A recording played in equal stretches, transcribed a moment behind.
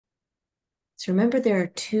So remember, there are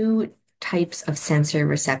two types of sensory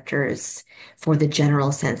receptors for the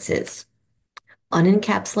general senses.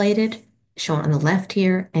 Unencapsulated, shown on the left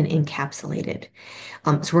here, and encapsulated.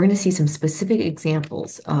 So we're going to see some specific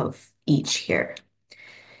examples of each here.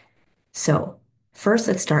 So first,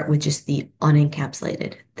 let's start with just the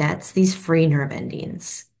unencapsulated. That's these free nerve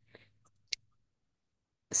endings.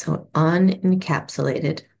 So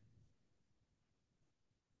unencapsulated,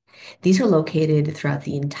 these are located throughout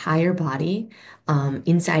the entire body,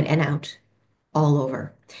 inside and out, all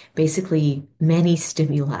over. Basically, many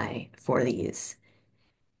stimuli for these,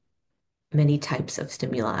 many types of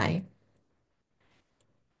stimuli.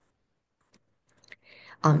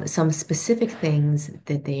 Some specific things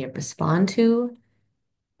that they respond to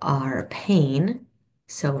are pain.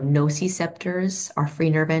 So nociceptors are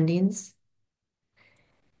free nerve endings.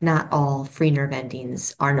 Not all free nerve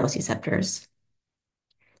endings are nociceptors.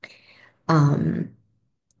 Um,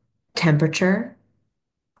 Temperature,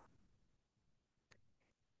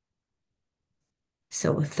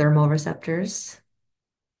 so thermoreceptors,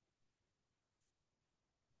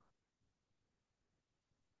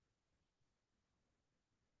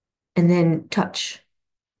 and then touch.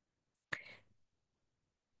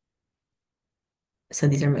 So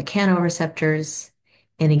these are mechanoreceptors.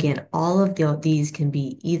 And again, all of these can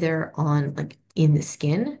be either on like in the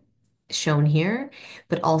skin, shown here,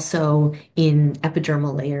 but also in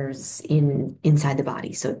epidermal layers inside the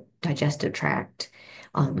body. So digestive tract,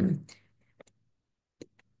 um,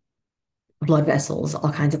 blood vessels,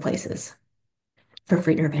 all kinds of places for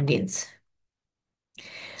free nerve endings.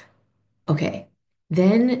 Okay.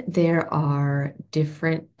 Then there are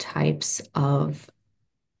different types of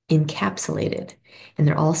encapsulated, and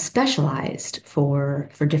they're all specialized for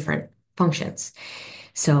different functions.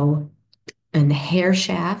 So in the hair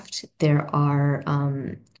shaft, there are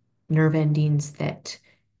nerve endings that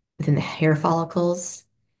within the hair follicles.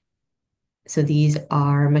 So these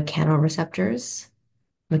are mechanoreceptors.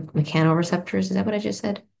 Mechanoreceptors, is that what I just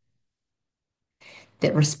said?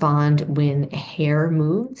 That respond when hair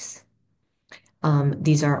moves.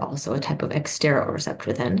 These are also a type of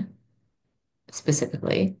exteroreceptor then,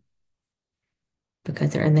 specifically,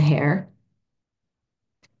 because they're in the hair.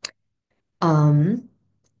 Um,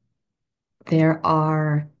 There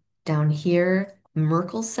are down here,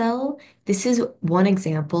 Merkel cell. This is one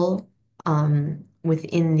example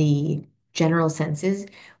within the general senses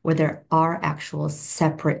where there are actual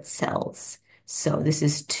separate cells. So this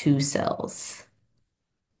is two cells,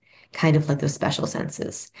 kind of like those special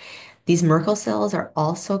senses. These Merkel cells are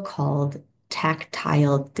also called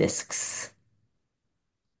tactile discs.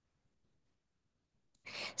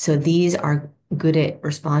 So these are good at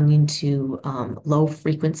responding to low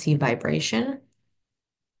frequency vibration.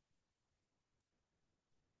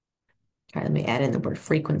 All right, let me add in the word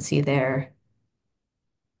frequency there.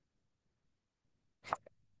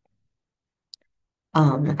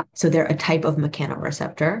 So they're a type of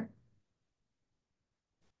mechanoreceptor.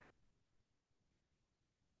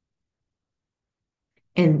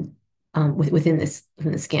 And within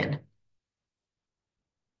the skin.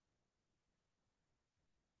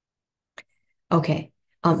 Okay.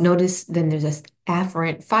 Notice then there's this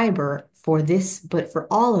afferent fiber for this, but for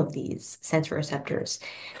all of these sensory receptors,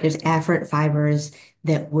 there's afferent fibers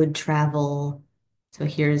that would travel. So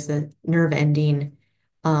here's the nerve ending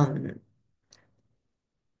um,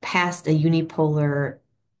 past a unipolar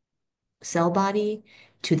cell body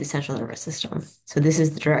to the central nervous system. So this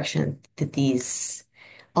is the direction that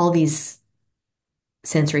all these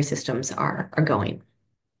sensory systems are going.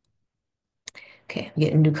 Okay, I'm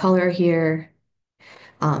getting new color here.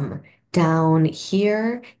 Um, Down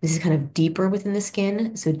here, this is kind of deeper within the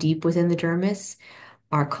skin, so deep within the dermis,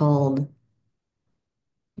 are called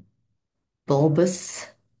bulbous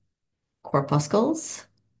corpuscles.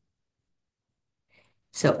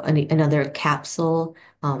 So another capsule,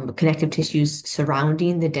 connective tissues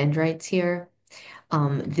surrounding the dendrites here.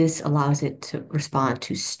 This allows it to respond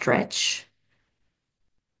to stretch,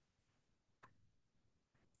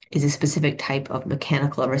 is a specific type of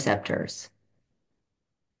mechanical receptors.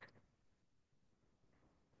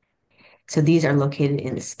 So these are located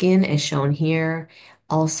in the skin, as shown here,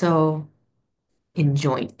 also in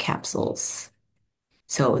joint capsules.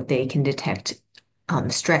 So they can detect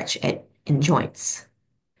stretch in joints.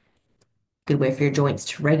 Good way for your joints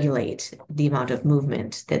to regulate the amount of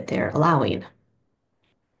movement that they're allowing.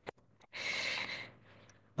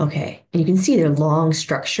 Okay, and you can see their long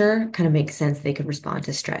structure kind of makes sense they could respond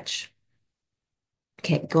to stretch.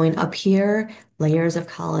 Okay, going up here, layers of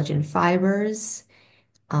collagen fibers.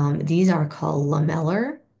 These are called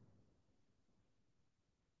lamellar.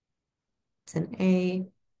 It's an A.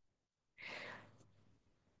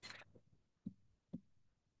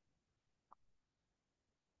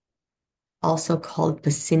 also called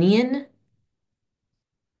Pacinian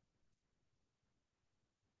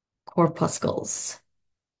corpuscles.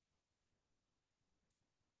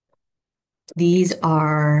 These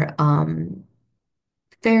are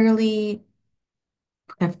fairly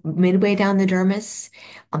kind of midway down the dermis.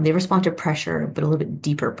 They respond to pressure, but a little bit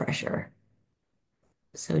deeper pressure.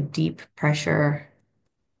 So deep pressure,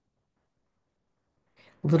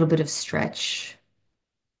 a little bit of stretch,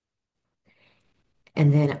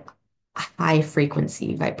 and then high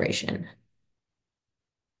frequency vibration.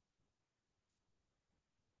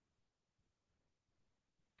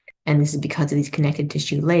 And this is because of these connected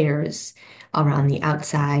tissue layers around the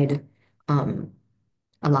outside, um,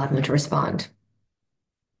 allowing them to respond.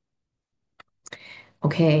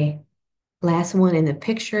 Okay, last one in the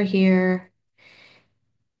picture here.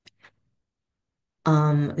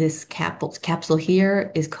 This capsule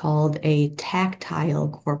here is called a tactile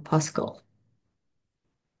corpuscle.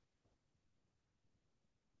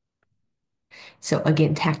 So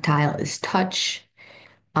again, tactile is touch.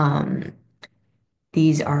 Um,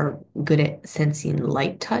 these are good at sensing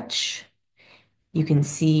light touch. You can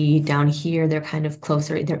see down here, they're kind of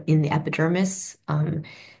closer, they're in the epidermis.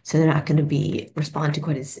 So they're not going to be respond to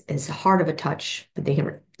quite as hard of a touch, but they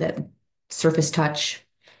can the surface touch.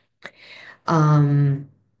 Um,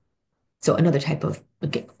 so another type of,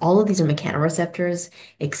 again, all of these are mechanoreceptors,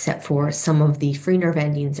 except for some of the free nerve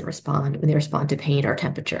endings that respond when they respond to pain or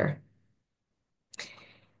temperature.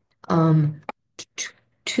 Um,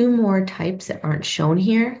 Two more types that aren't shown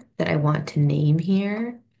here that I want to name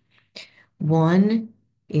here. One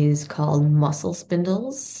is called muscle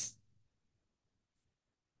spindles.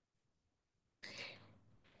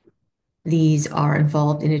 These are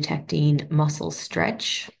involved in detecting muscle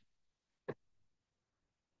stretch.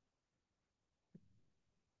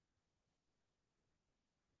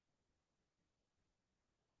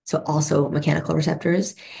 So also mechanical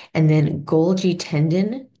receptors. And then Golgi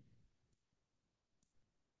tendon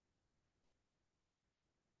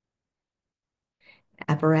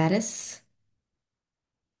apparatus.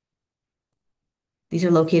 These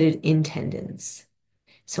are located in tendons.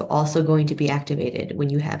 So also going to be activated when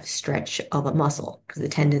you have stretch of a muscle because the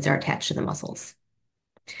tendons are attached to the muscles.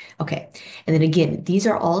 Okay. And then again, these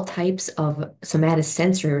are all types of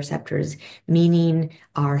somatosensory receptors, meaning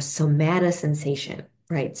our somatosensation,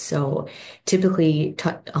 right? So typically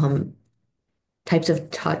types of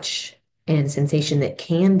touch and sensation that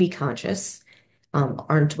can be conscious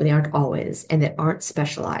aren't they aren't always and that aren't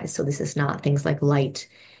specialized. So this is not things like light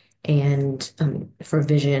and for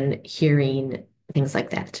vision, hearing, things like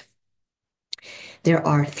that. There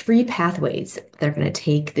are three pathways that are going to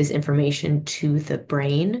take this information to the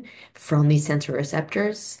brain from these sensory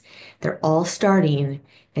receptors. They're all starting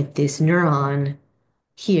at this neuron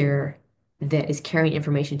here that is carrying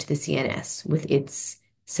information to the CNS with its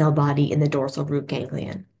cell body in the dorsal root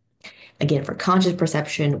ganglion. Again, for conscious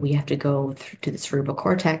perception, we have to go to the cerebral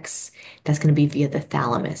cortex. That's going to be via the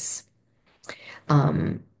thalamus.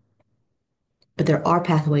 Um, but there are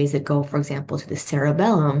pathways that go, for example, to the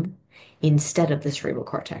cerebellum instead of the cerebral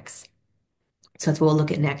cortex. So that's what we'll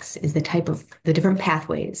look at next is the different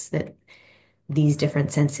pathways that these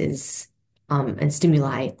different senses and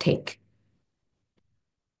stimuli take.